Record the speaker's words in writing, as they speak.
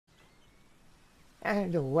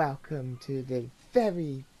and welcome to the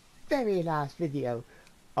very last video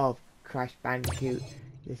of Crash Bandicoot.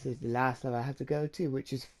 This is the last level I have to go to,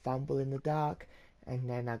 which is Fumble in the Dark, and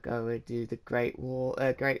then I go and do the Great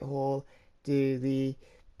Hall, do the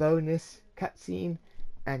bonus cutscene,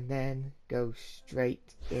 and then go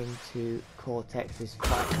straight into Cortex's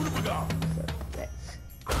fight. So let's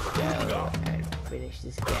go and finish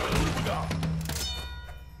this game.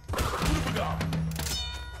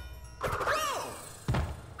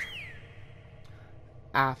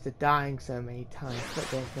 After dying so many times, but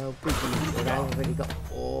there's no biggie, but I've already got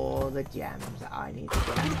all the gems that I need to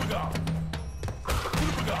get.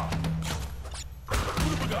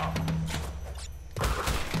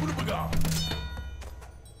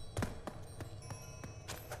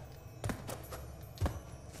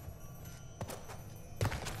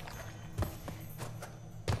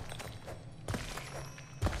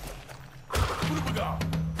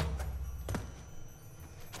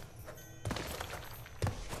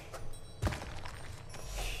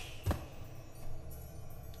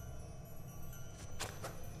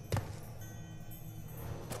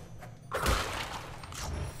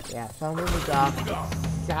 Yeah, Fumble in the Dark is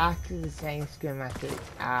exactly the same schematic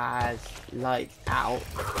as Lights Out.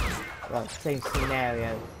 Well, same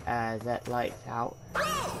scenario as Lights Out.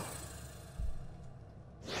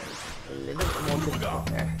 A little bit more difficult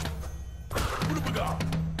there.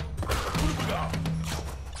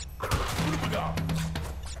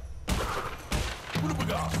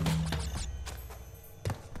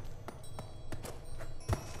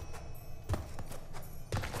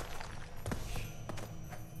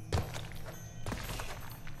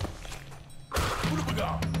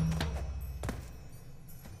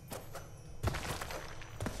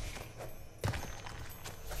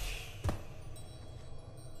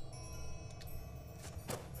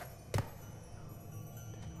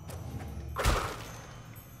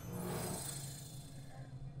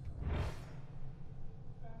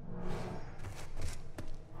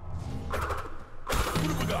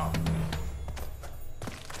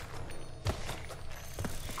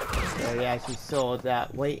 So yeah, as you saw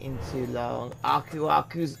that waiting too long,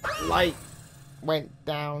 Aku's light went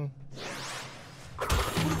down.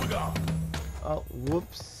 Oh,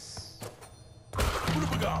 whoops.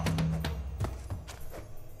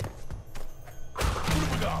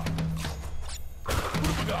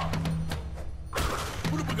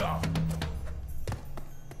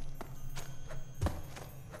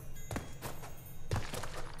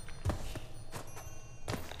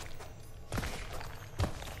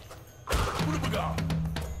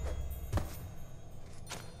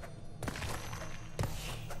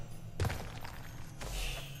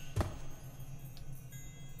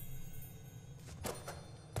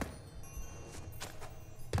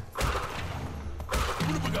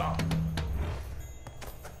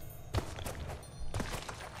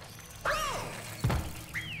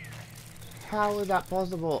 How is that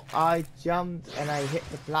possible? I jumped and I hit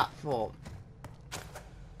the platform.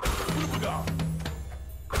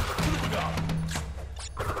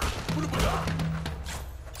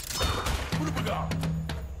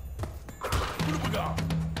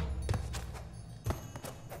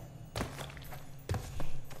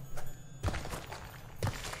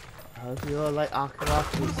 I hope you all like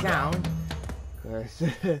Aku's sound, because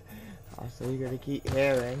also you're gonna keep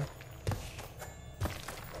hearing.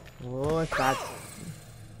 Oh, it's bad.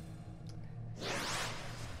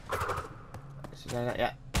 Should I not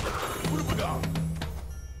yet?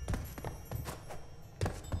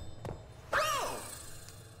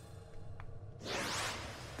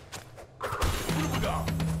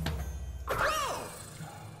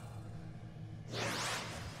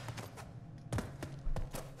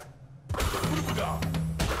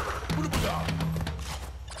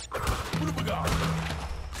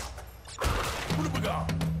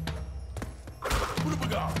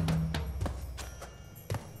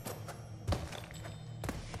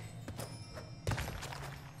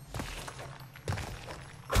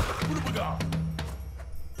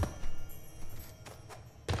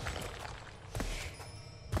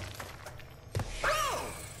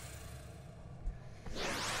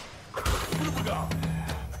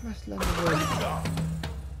 Must learn the word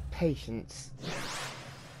patience.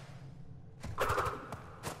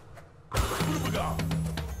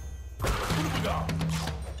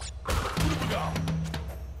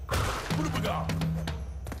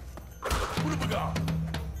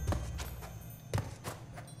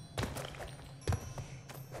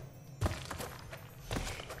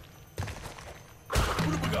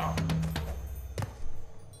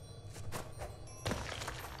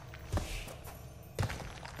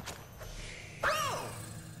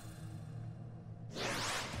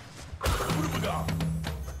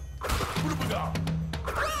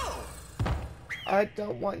 I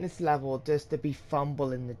don't want this level just to be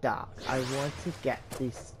fumble in the dark. I want to get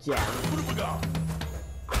this gem.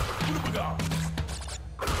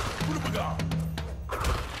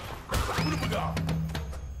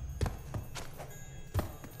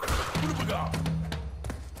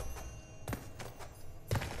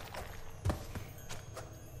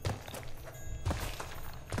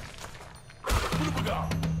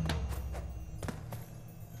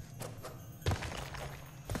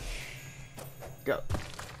 Go.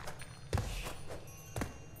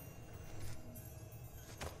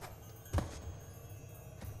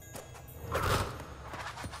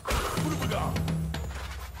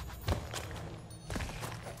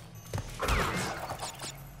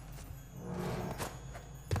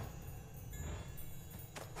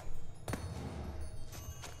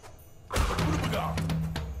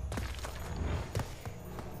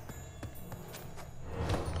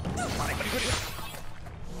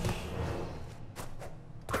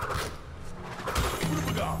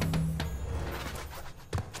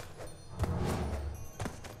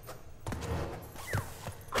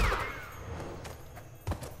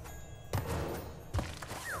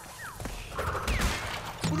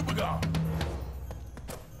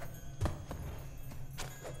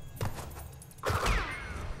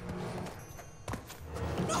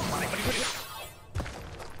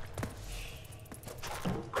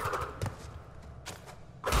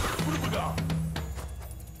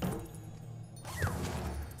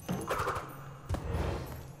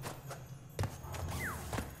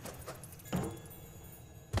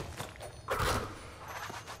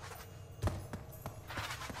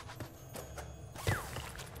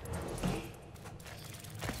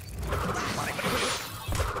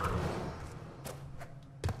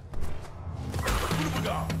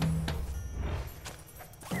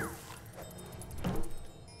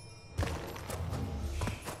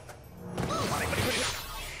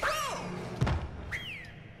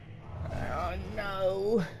 Oh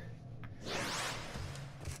no.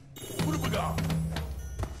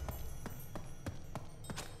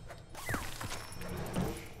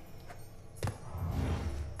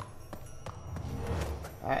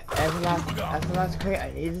 Alright, that's the last crate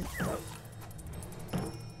I needed.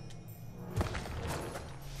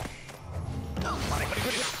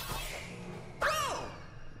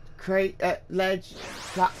 Crate, ledge,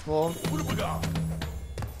 platform.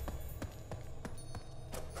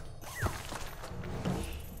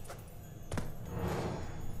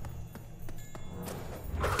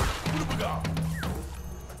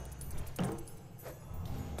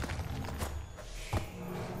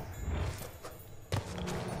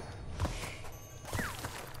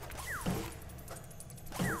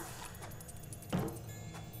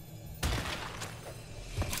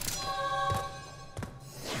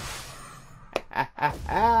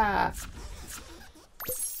 Ah!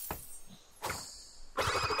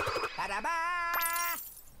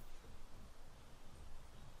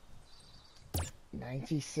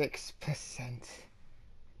 96%.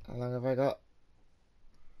 How long have I got?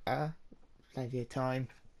 Plenty of time.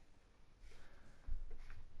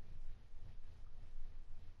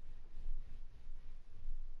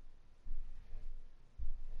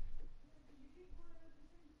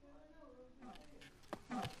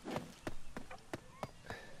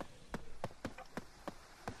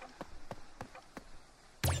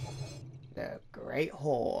 The Great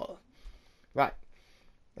Hall. Right.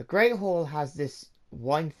 The Great Hall has this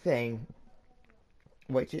one thing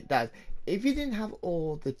which it does. If you didn't have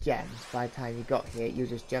all the gems by the time you got here, you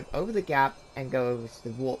just jump over the gap and go over to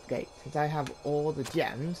the warp gate. Since I have all the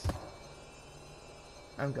gems,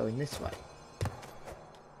 I'm going this way.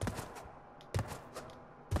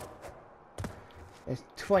 There's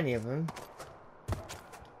 20 of them.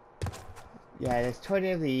 Yeah, there's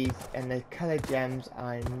 20 of these, and the colored gems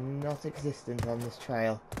are not existent on this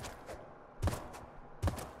trail.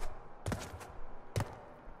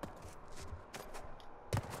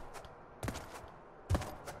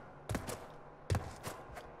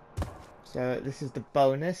 So this is the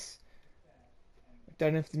bonus. I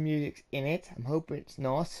don't know if the music's in it. I'm hoping it's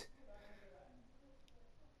not.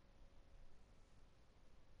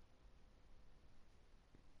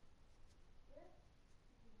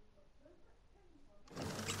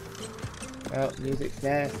 Oh, music's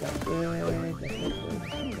there. That's good. That's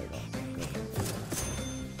good.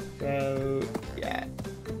 So yeah.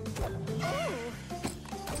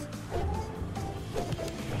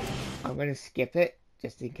 I'm gonna skip it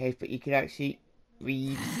just in case, but you can actually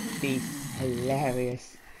read these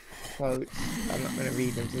hilarious quotes. I'm not gonna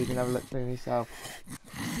read them, so you can have a look for them yourself.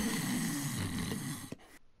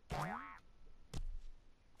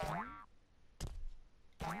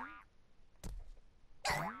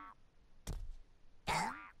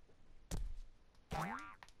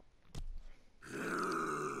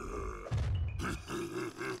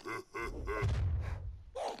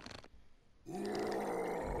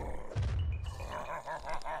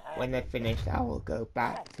 when they're finished, I will go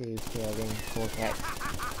back to killing Cortex.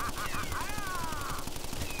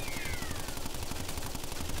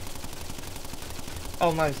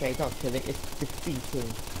 Oh, my mistake, not killing, it's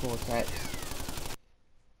defeating Cortex.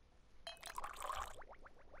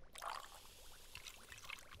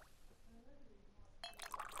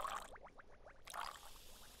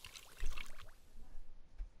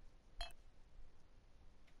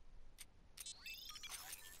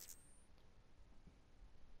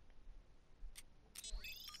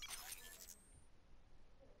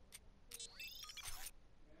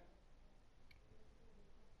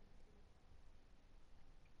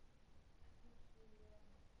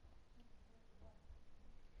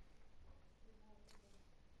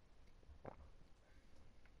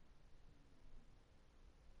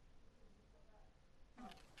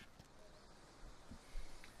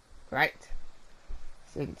 Right,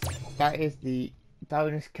 since that is the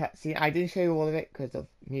bonus cutscene, I didn't show you all of it because of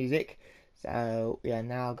music, so we are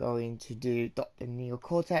now going to do Dr.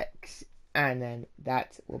 Neocortex, and then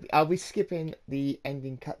that will be, I'll be skipping the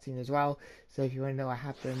ending cutscene as well, so if you want to know what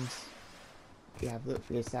happens, you have a look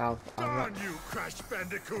for yourself. On you, Crash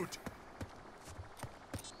Bandicoot!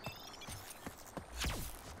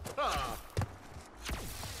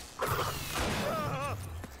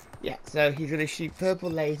 Yeah, so he's going to shoot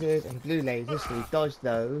purple lasers and blue lasers, so you dodge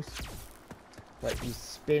those, but you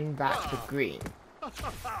spin back to green.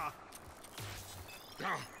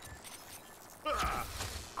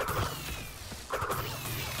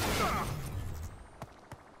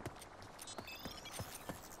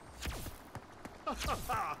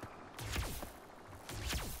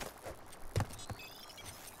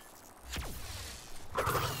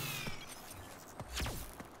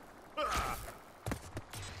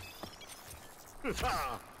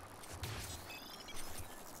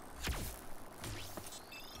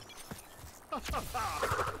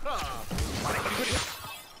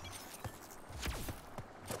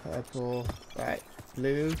 Purple, right,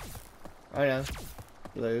 blue, oh no,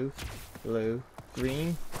 blue, blue,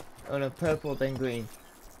 green, oh no, purple then green.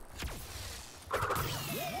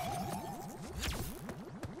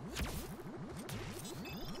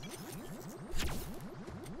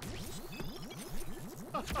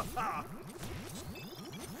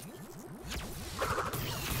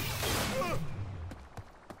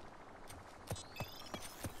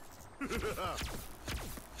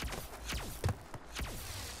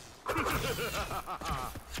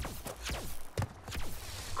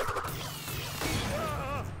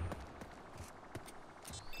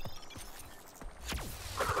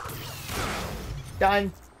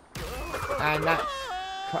 Done, and that's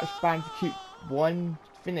Crash Bandicoot 1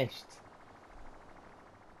 finished.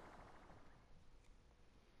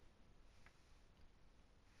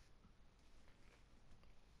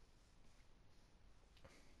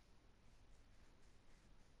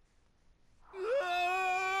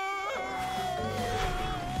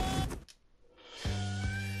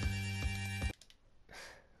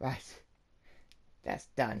 Right, that's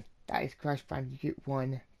done. That is Crash Bandicoot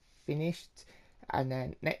 1 finished, and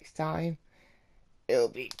then next time it'll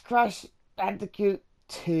be Crash Bandicoot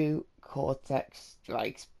 2 Cortex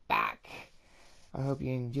Strikes Back. I hope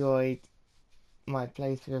you enjoyed my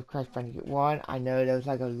playthrough of Crash Bandicoot 1. I know there was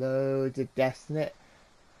like a loads of deaths in it,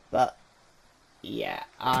 but yeah,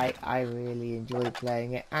 I really enjoyed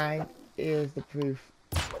playing it, and here's the proof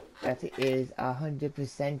that it is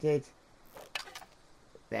 100%ed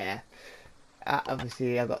there.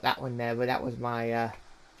 Obviously I got that one there, but that was my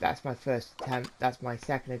that's my first attempt. That's my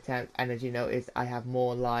second attempt, and as you notice, I have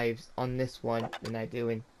more lives on this one than I do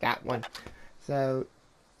in that one. So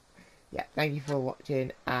yeah, thank you for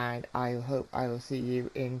watching, and I hope I will see you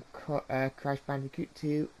in Crash Bandicoot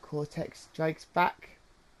 2 Cortex Strikes Back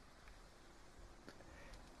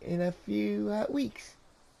in a few weeks.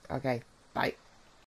 Okay, bye.